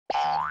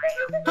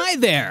Hi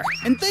there,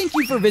 and thank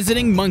you for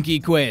visiting Monkey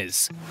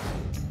Quiz.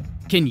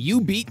 Can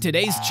you beat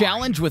today's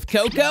challenge with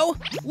Coco?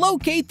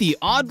 Locate the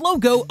odd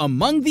logo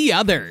among the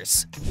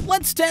others.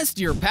 Let's test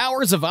your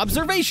powers of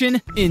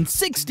observation in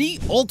 60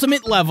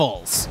 ultimate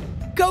levels.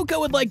 Coco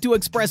would like to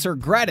express her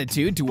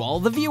gratitude to all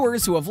the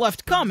viewers who have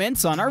left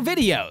comments on our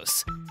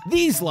videos.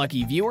 These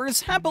lucky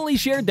viewers happily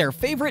shared their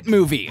favorite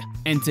movie,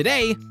 and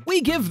today,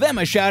 we give them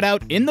a shout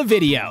out in the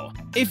video.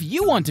 If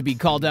you want to be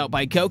called out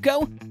by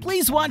Coco,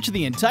 please watch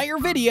the entire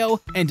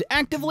video and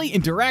actively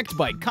interact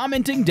by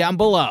commenting down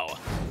below.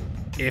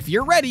 If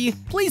you're ready,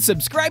 please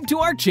subscribe to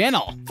our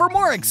channel for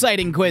more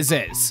exciting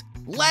quizzes.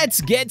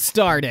 Let's get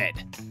started!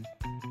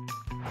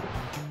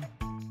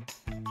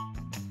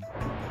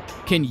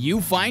 Can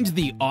you find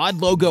the odd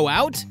logo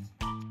out?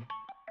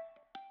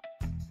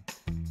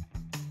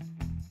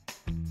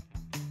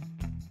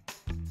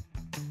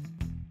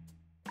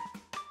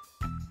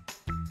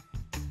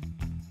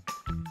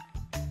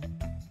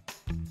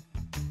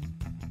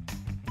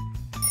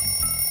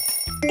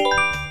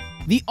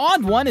 The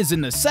odd one is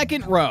in the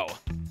second row.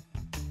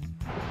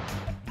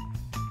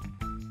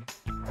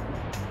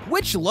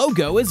 Which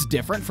logo is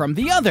different from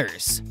the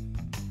others?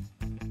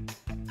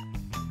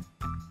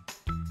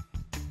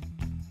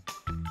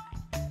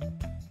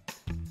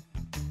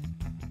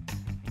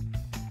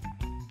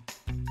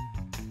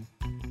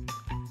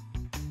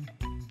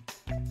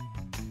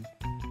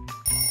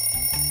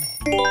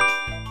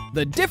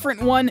 The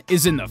different one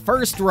is in the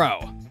first row.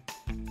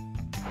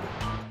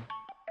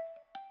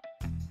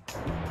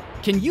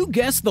 Can you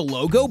guess the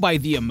logo by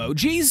the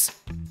emojis?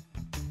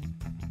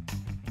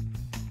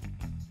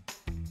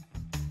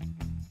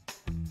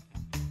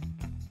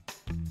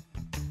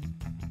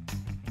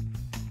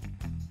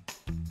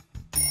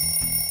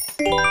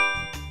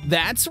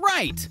 That's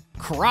right,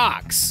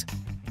 Crocs.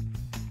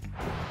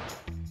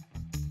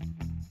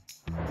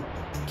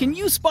 Can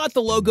you spot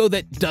the logo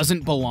that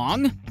doesn't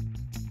belong?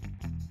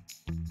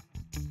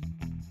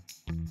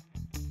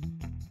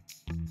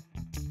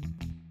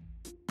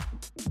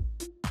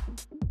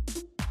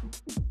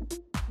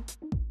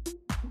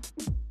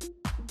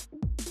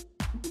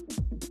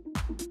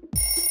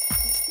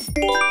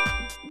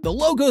 The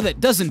logo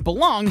that doesn't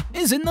belong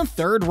is in the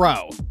third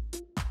row.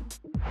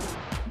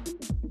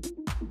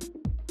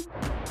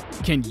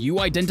 Can you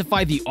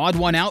identify the odd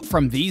one out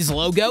from these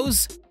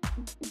logos?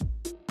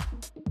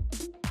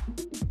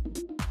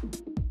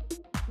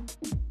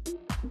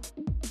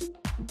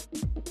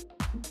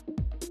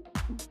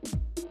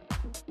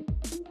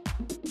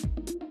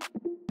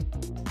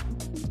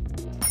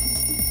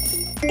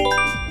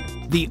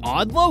 The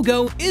odd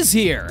logo is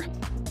here.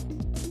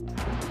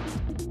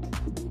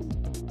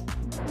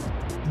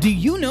 Do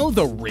you know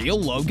the real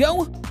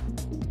logo?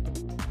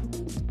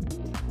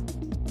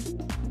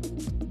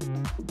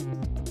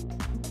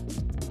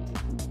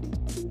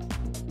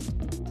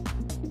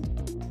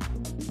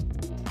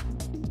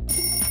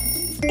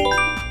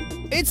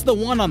 It's the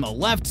one on the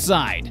left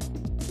side.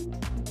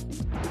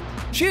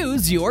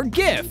 Choose your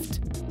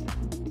gift.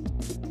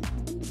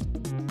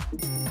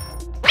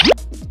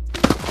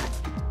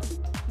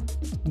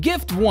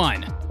 Gift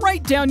 1.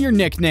 Write down your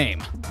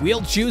nickname.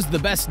 We'll choose the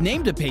best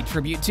name to pay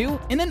tribute to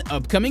in an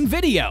upcoming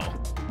video.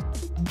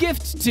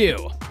 Gift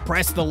 2.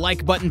 Press the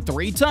like button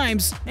 3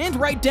 times and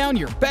write down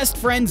your best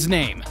friend's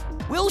name.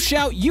 We'll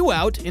shout you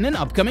out in an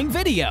upcoming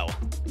video.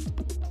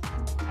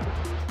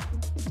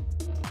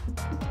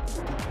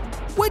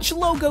 Which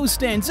logo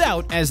stands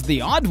out as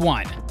the odd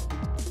one?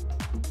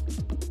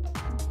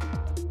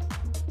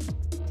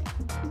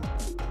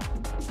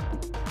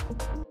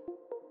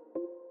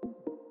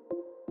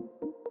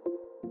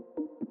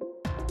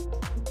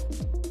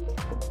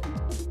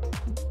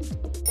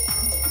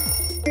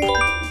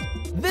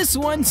 This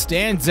one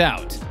stands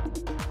out.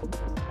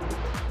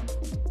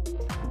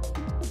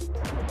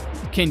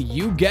 Can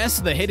you guess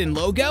the hidden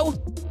logo?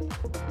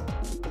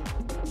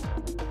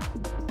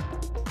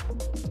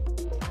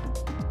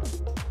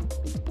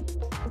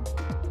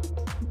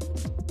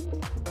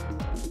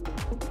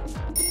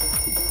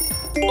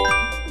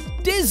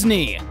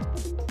 Disney.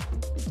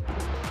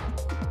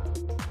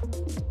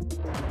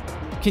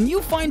 Can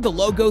you find the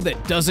logo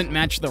that doesn't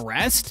match the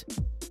rest?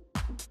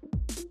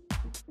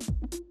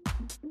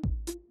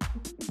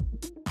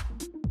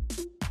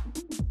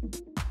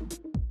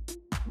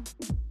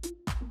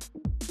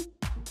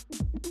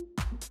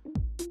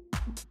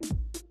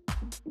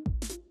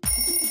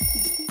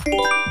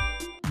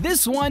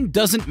 This one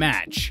doesn't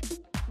match.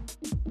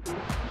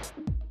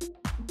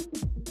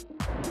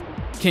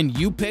 Can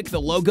you pick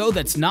the logo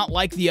that's not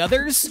like the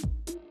others?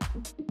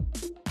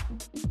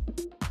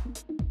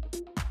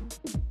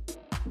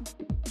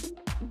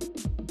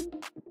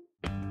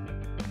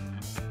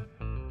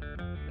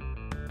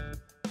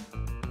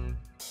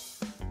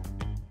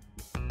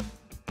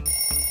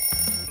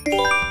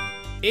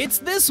 It's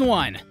this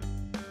one.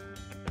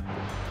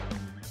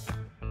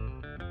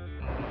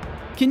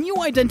 Can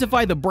you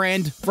identify the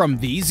brand from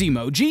these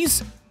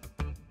emojis?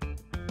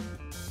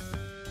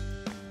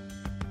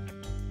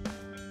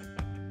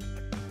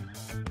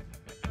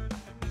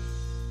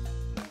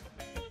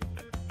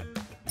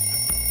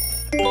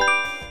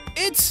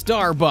 It's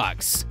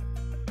Starbucks.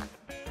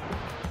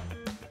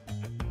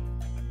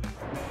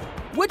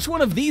 Which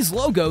one of these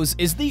logos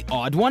is the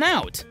odd one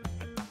out?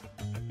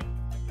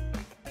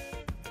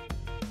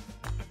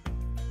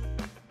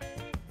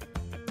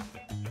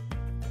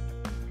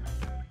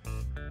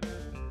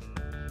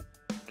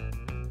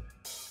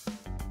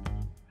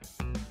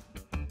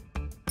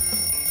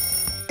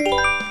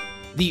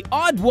 The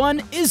odd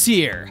one is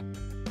here.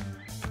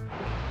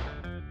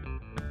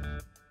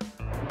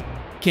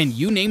 Can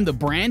you name the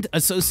brand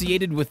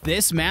associated with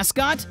this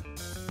mascot?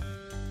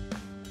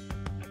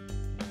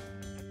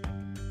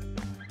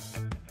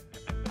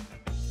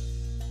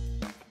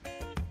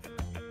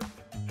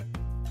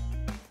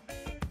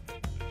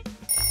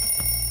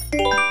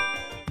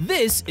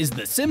 This is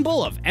the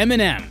symbol of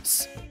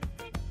M&M's.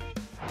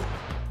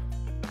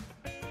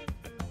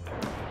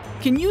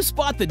 Can you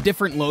spot the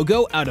different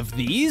logo out of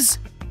these?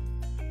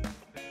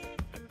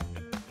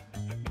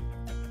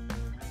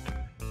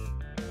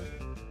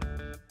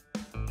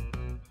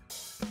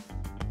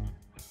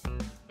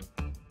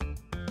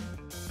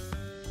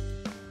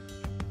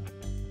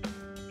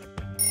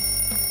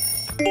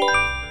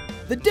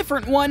 The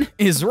different one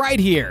is right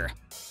here.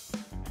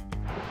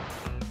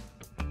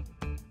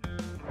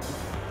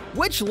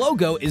 Which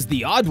logo is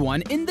the odd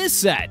one in this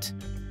set?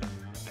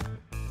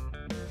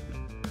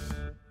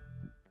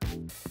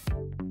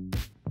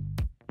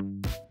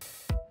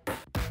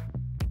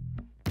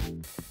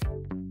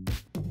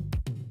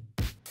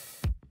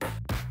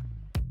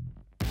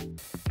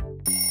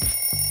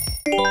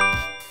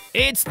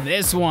 It's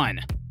this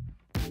one.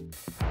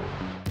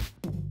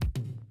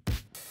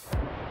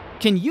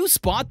 Can you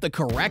spot the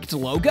correct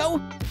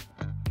logo?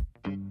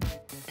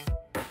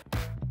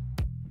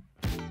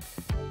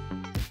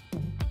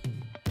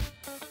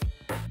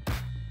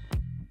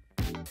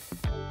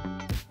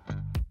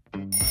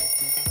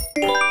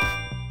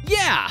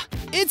 Yeah,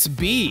 it's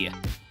B.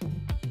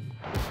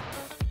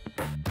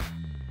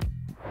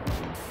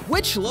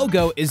 Which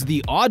logo is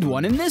the odd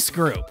one in this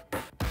group?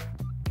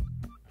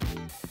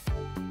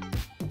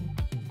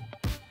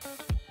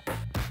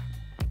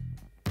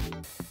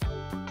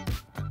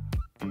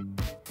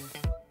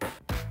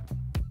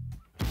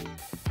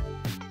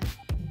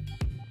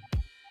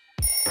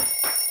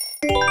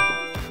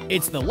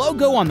 It's the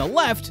logo on the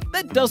left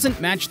that doesn't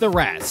match the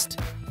rest.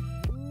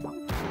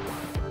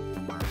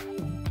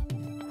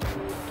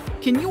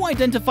 Can you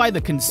identify the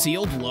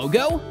concealed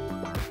logo?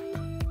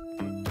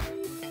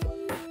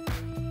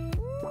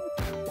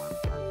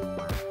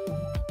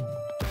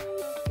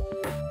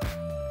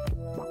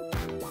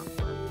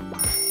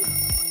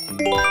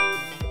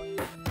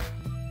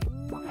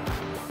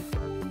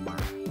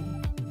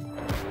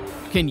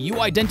 Can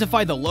you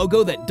identify the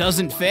logo that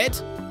doesn't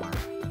fit?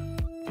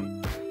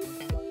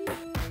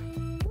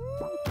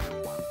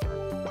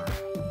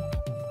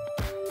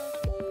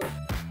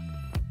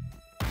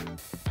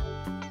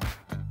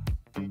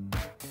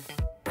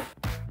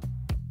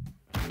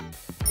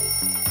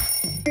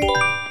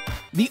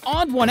 The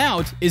odd one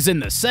out is in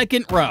the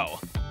second row.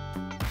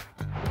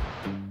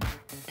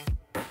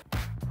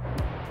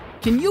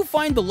 Can you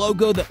find the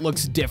logo that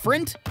looks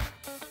different?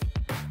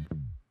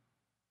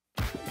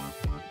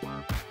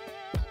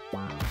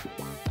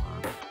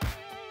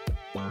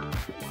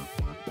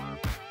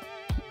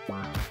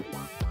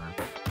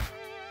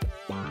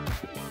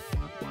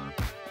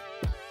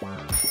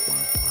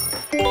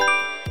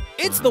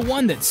 It's the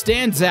one that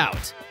stands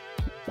out.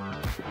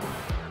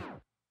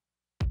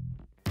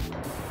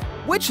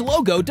 Which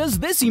logo does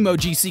this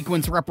emoji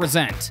sequence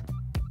represent?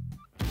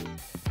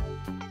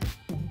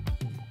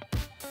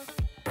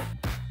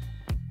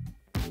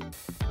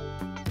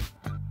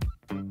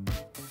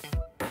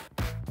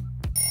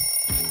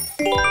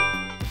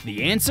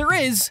 The answer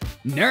is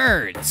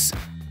nerds.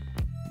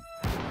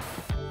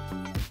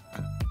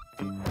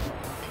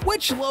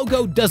 Which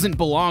logo doesn't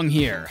belong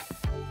here?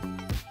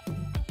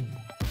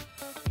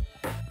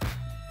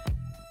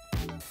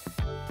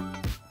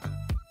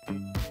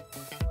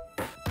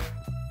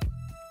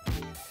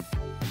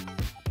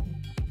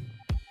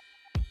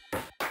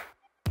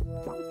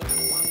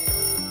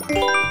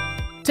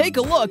 Take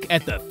a look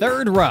at the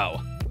third row.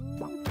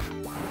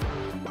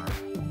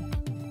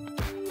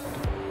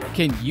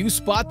 Can you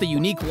spot the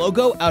unique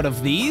logo out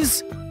of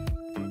these?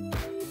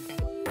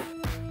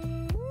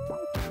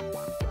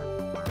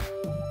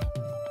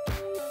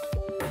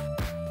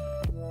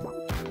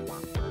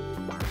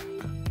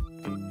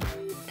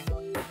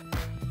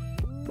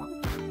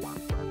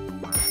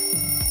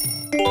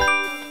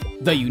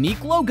 The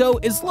unique logo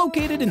is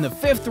located in the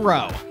fifth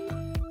row.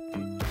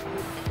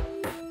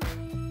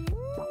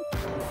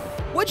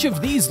 Which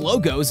of these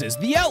logos is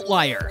the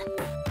outlier?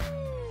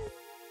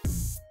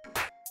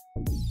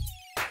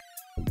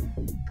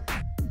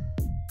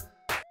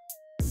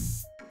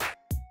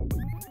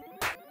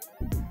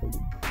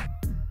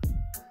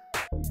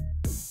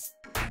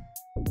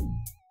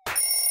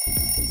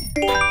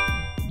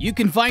 You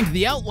can find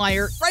the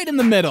outlier right in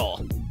the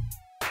middle.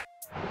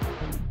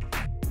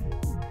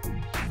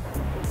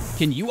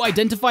 Can you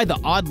identify the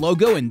odd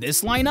logo in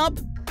this lineup?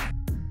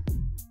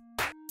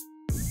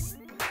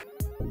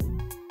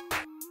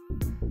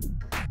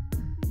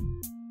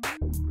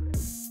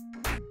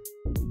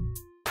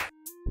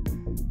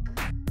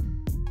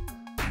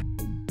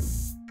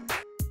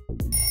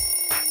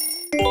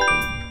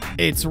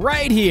 It's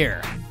right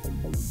here.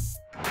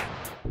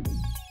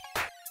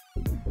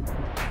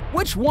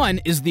 Which one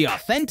is the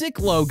authentic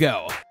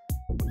logo?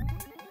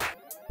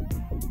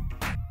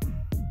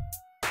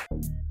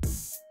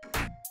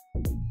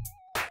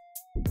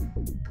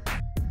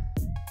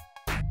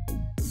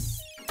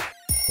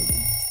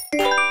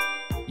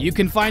 You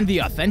can find the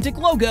authentic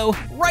logo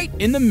right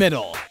in the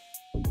middle.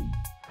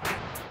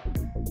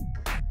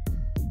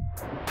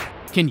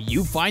 Can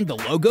you find the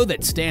logo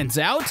that stands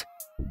out?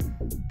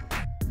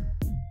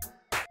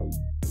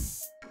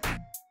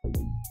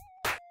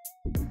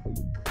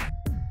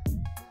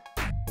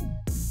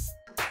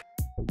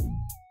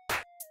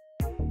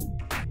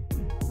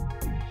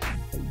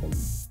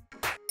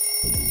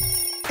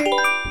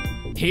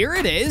 Here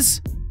it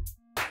is!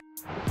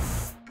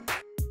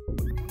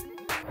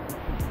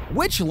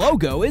 Which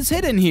logo is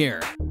hidden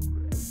here?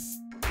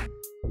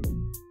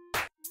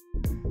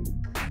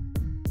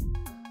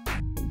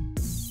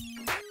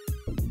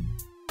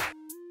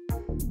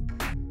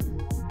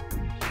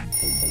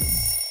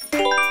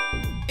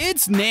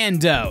 It's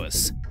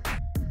Nando's.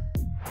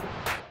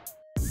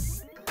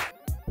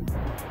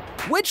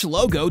 Which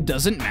logo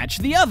doesn't match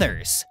the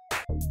others?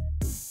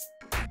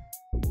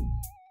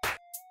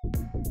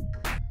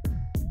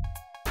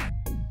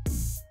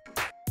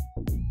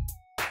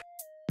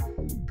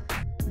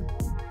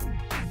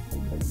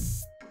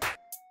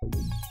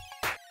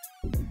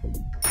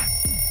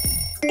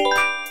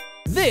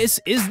 This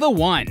is the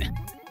one.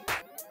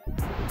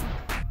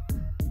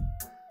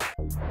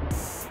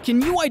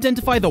 Can you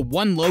identify the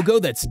one logo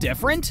that's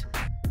different?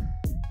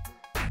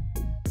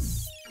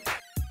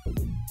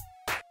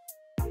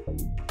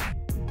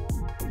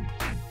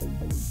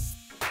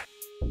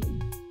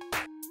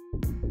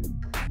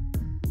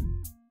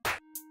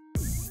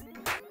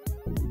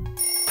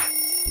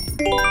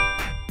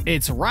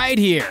 It's right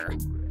here.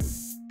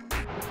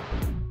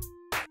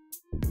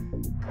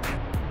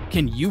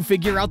 Can you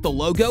figure out the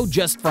logo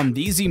just from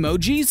these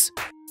emojis?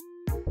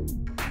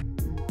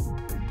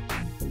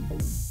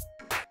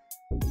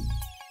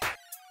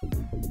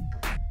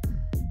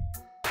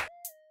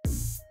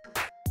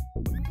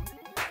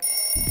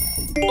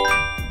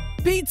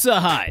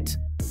 Pizza Hut.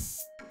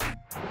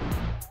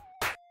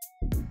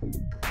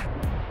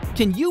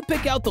 Can you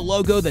pick out the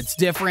logo that's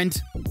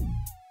different?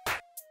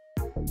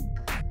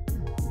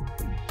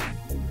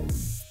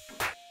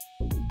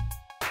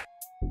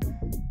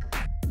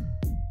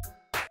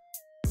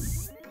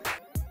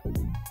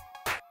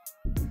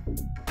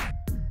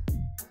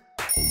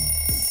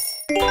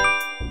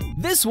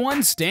 This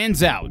one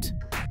stands out.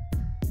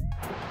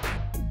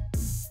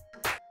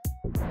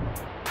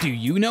 Do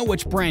you know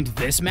which brand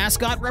this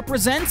mascot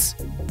represents?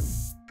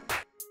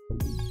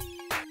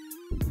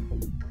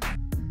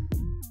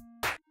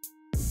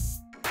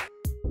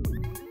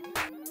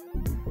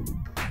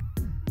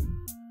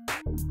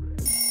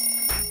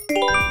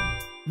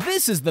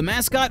 This is the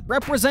mascot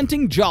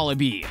representing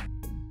Jollibee.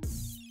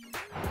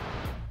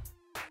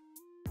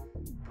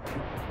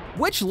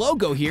 Which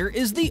logo here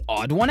is the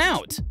odd one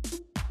out?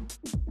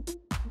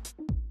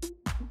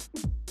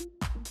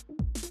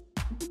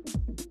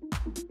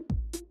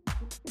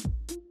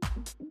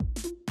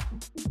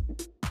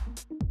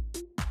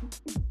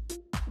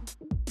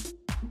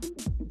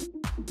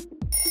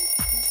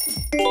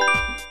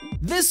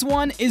 This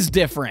one is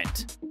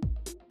different.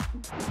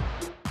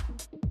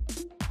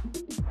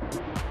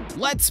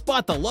 Let's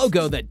spot the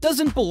logo that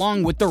doesn't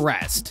belong with the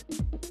rest.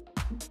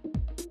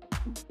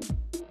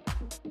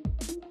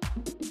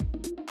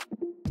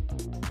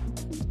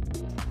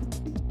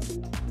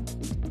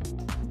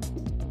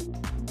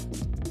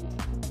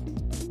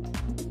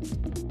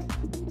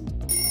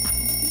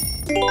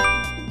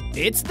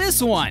 It's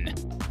this one.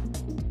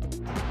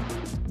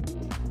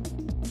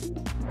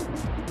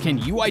 Can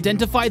you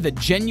identify the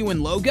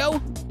genuine logo?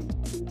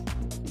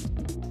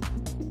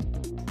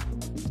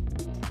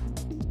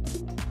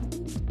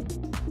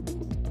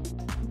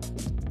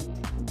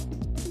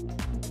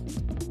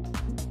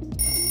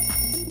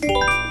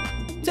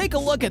 Take a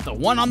look at the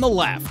one on the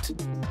left.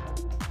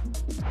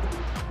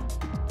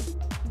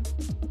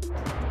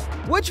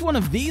 Which one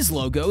of these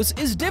logos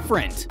is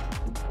different?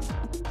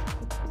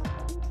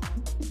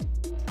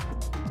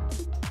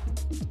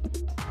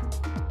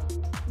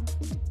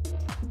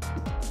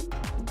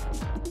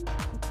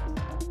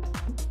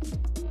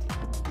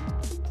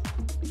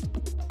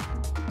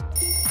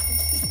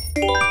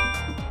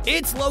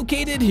 It's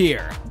located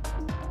here.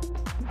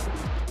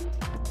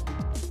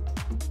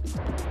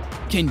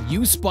 Can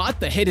you spot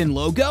the hidden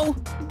logo?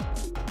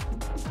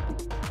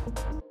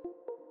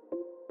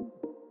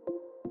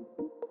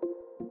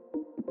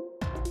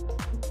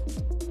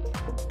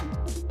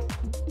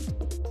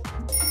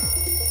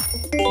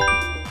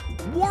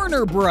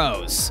 Warner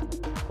Bros.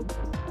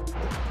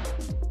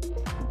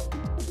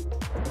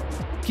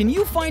 Can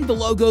you find the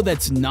logo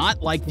that's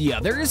not like the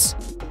others?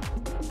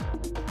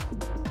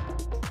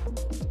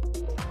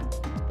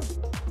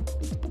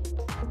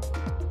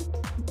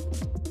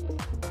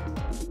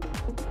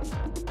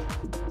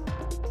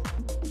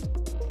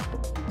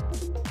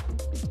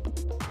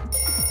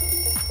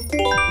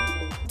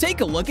 Take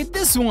a look at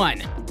this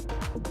one.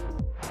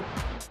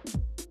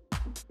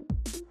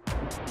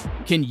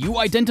 Can you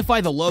identify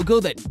the logo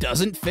that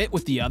doesn't fit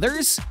with the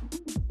others?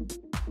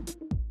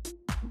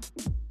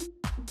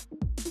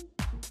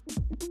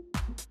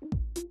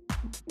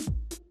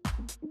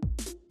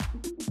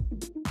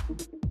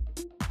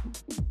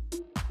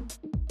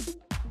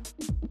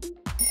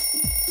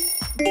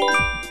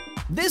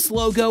 This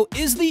logo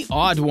is the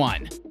odd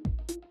one.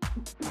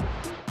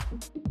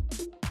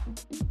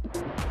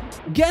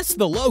 Guess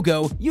the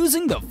logo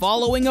using the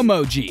following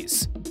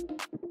emojis.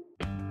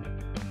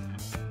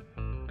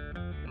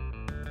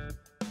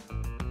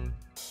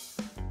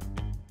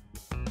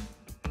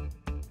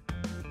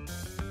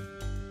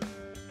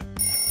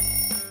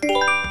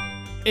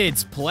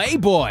 It's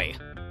Playboy.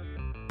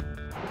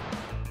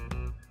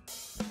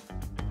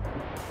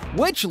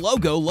 Which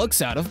logo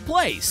looks out of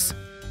place?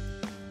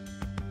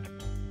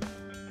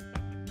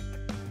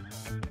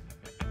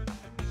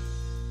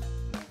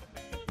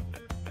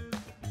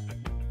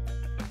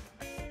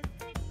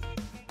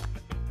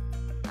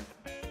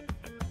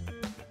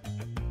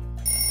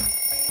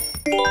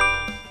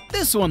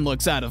 This one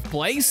looks out of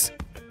place.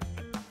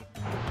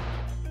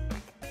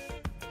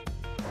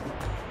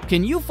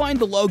 Can you find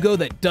the logo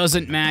that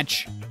doesn't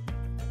match?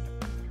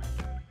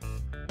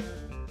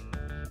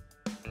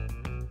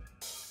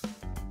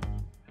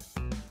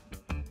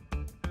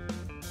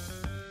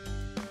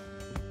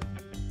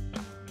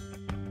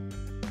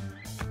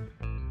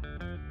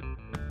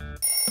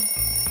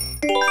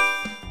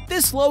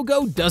 This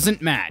logo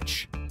doesn't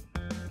match.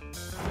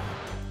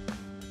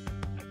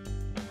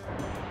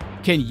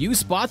 Can you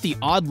spot the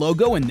odd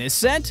logo in this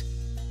set?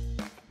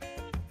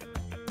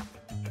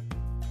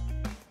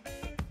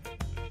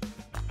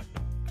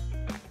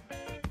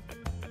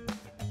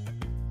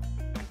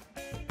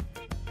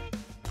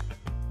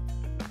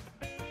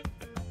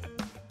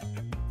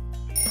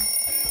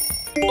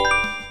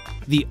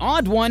 The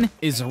odd one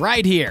is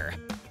right here.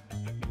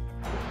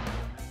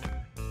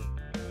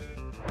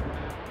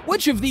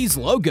 Which of these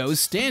logos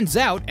stands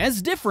out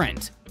as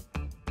different?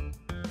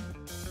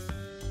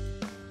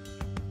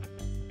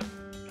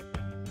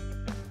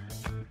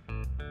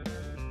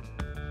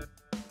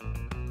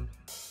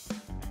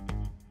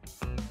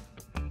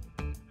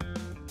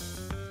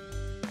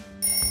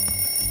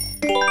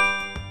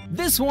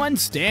 This one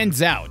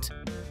stands out.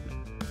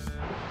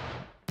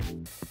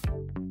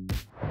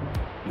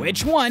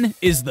 Which one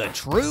is the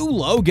true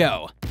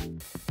logo?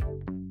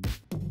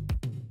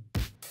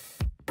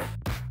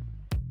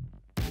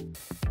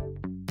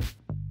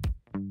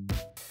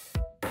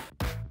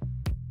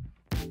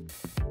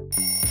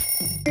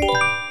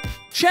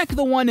 Check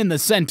the one in the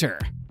center.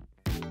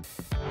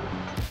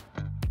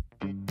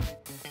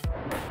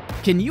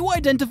 Can you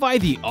identify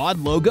the odd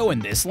logo in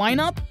this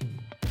lineup?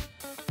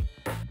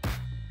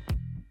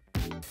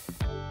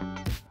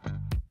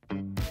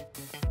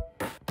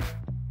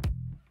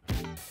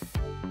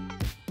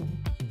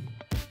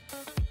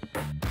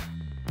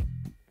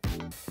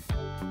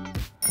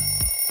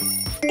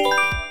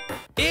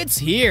 It's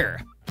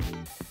here!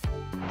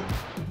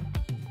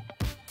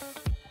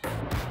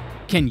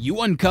 Can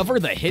you uncover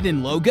the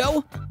hidden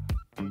logo?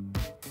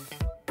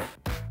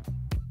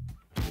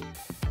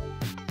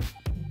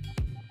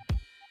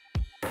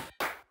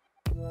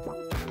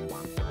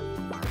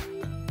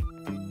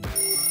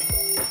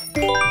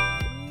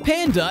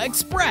 Panda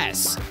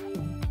Express!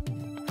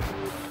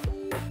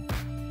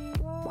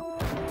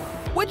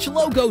 Which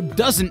logo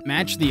doesn't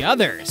match the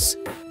others?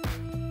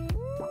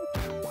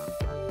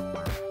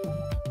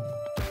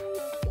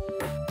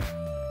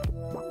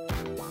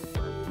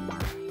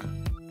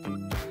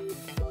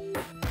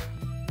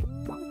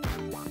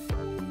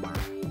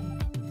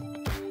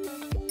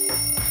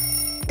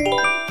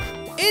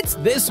 It's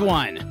this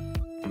one!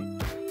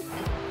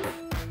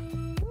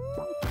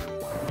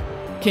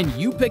 Can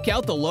you pick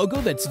out the logo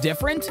that's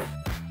different?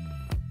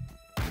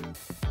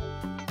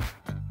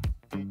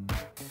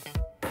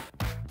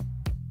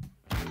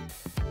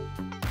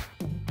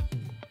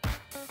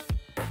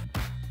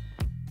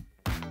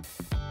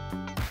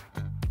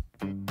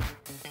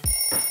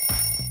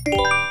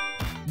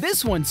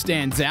 This one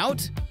stands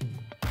out.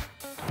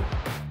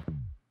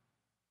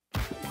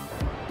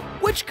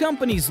 Which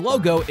company's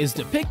logo is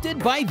depicted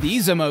by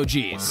these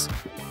emojis?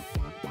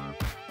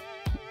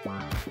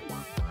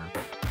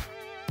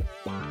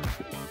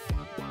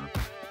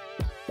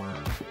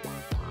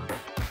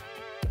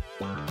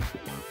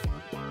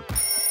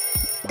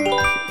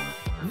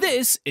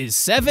 This is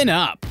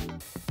 7-Up.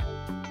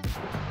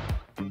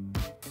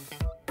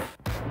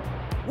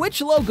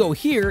 Which logo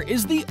here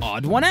is the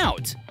odd one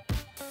out?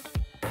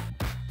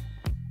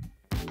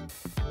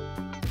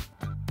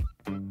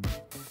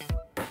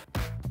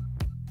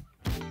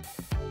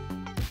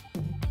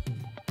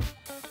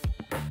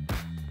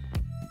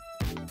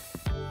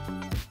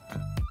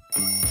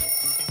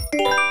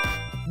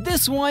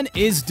 This one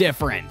is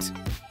different.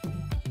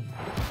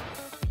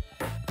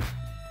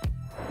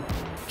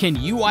 Can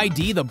you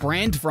ID the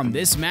brand from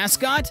this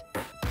mascot?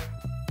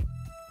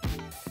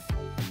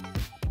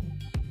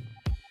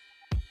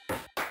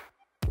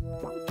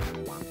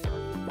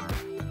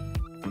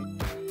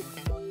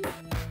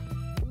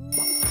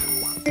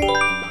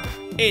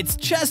 It's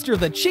Chester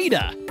the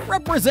Cheetah,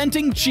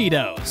 representing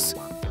Cheetos.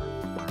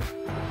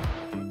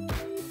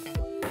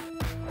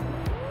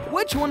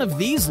 Which one of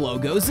these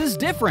logos is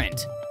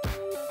different?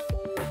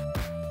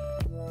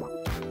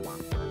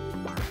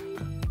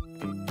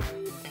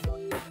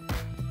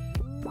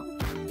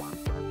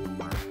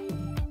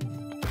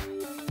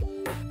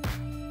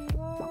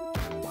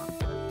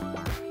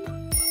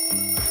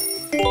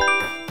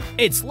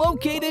 It's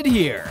located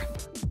here.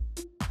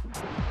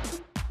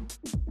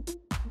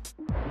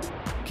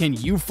 Can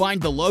you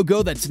find the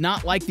logo that's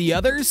not like the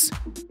others?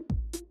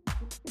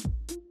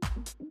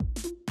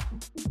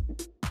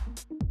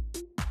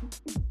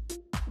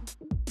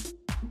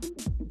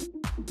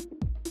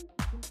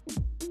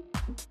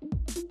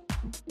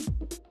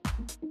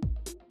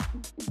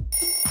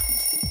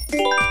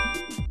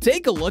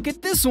 Take a look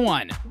at this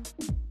one.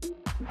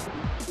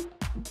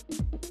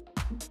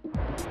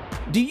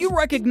 Do you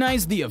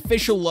recognize the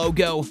official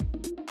logo?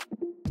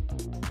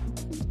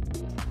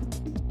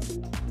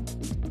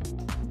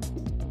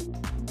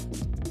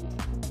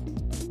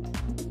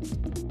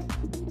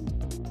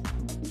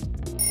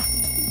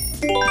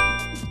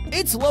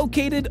 It's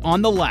located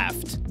on the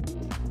left.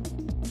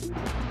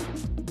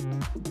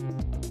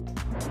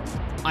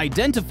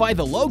 Identify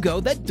the logo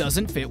that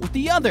doesn't fit with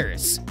the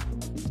others.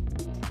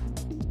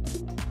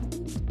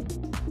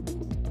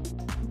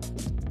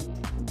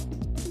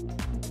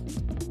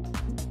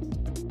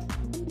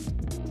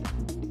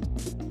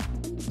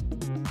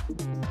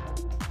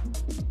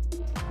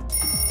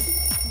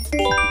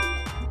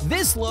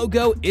 This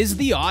logo is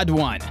the odd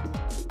one.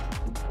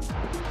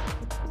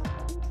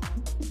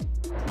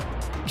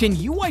 Can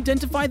you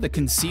identify the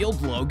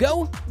concealed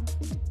logo?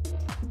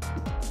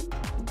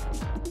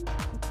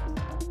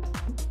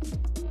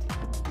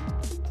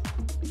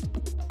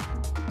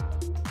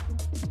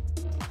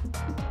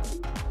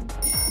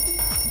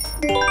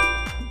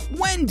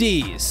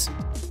 Wendy's.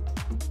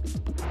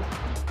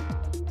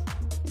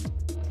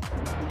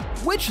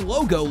 Which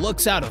logo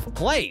looks out of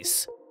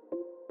place?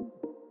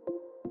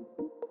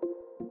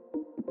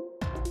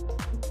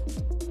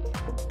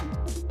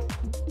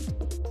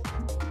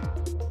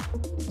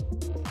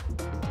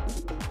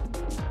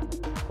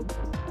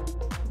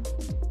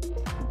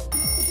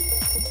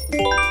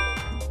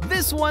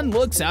 This one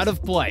looks out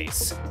of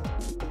place.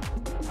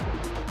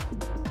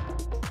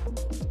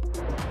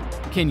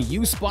 Can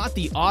you spot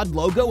the odd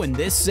logo in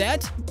this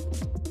set?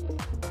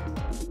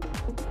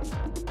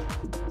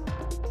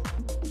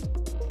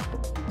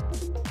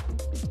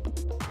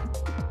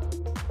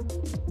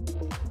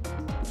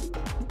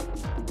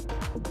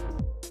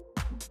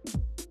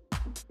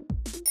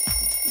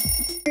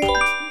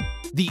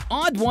 The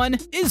odd one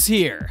is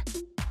here.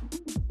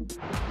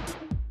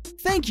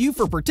 Thank you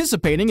for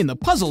participating in the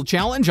puzzle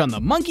challenge on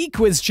the Monkey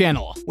Quiz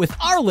channel with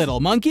our little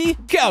monkey,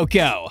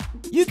 Coco.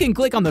 You can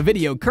click on the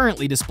video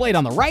currently displayed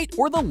on the right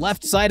or the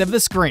left side of the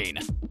screen.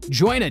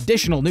 Join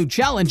additional new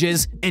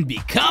challenges and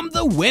become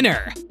the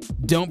winner.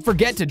 Don't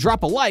forget to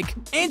drop a like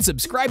and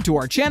subscribe to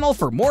our channel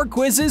for more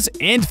quizzes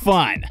and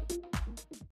fun.